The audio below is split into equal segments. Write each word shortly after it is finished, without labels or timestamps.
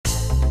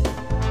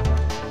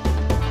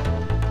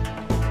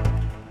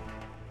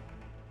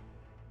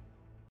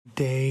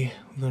Today,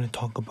 we're going to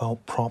talk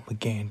about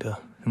propaganda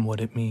and what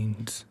it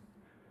means.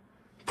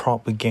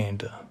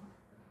 Propaganda.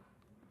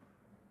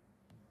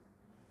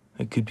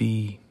 It could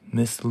be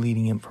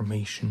misleading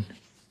information.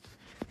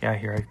 Yeah,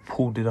 here, I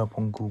pulled it up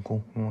on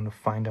Google. I want to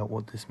find out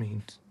what this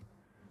means.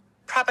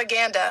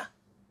 Propaganda.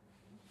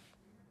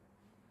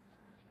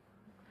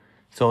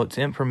 So it's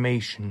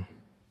information,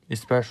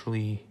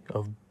 especially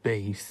of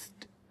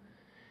biased,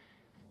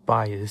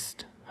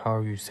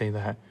 however you say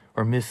that,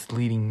 or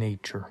misleading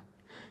nature,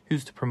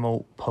 used to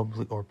promote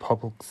public or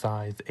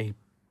publicize a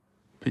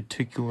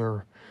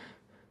particular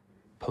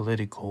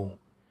political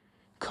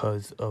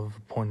cause of a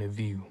point of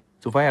view.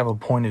 So if I have a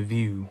point of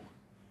view,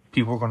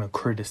 people are going to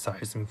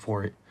criticize me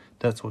for it.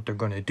 That's what they're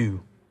going to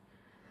do.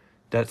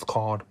 That's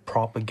called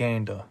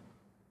propaganda.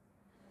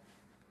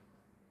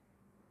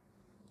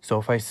 So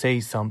if I say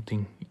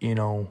something,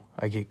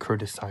 I get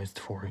criticized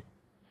for it.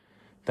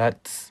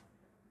 That's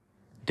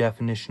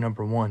definition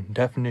number one.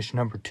 Definition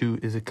number two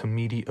is a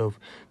committee of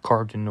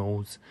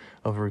cardinals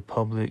of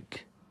Roman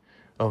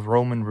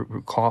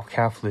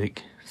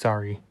Catholic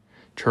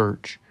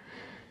Church,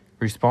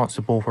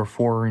 responsible for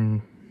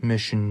foreign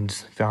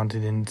missions,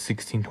 founded in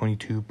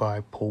 1622 by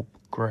Pope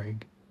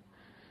Greg.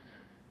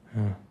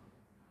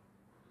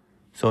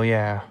 So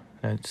yeah,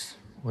 that's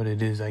what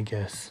it is, I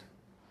guess.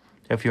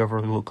 If you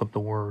ever look up the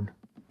word,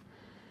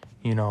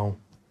 you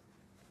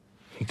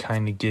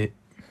kind of get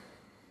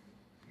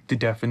the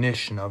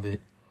definition of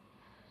it.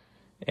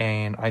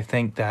 And I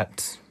think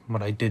that's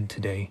what I did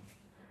today.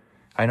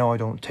 I know I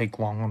don't take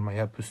long on my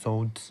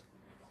episodes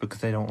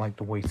because I don't like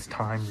to waste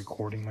time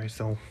recording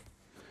myself.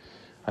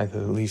 At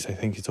least I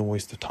think it's a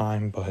waste of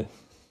time, but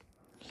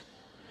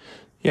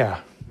yeah,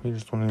 I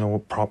just want to know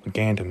what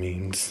propaganda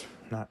means.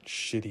 Not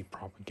shitty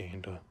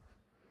propaganda,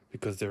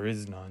 because there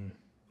is none.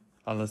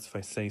 Unless if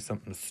I say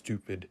something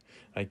stupid,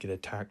 I get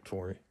attacked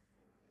for it.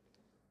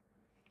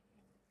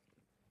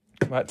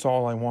 That's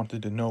all I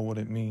wanted to know what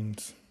it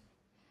means.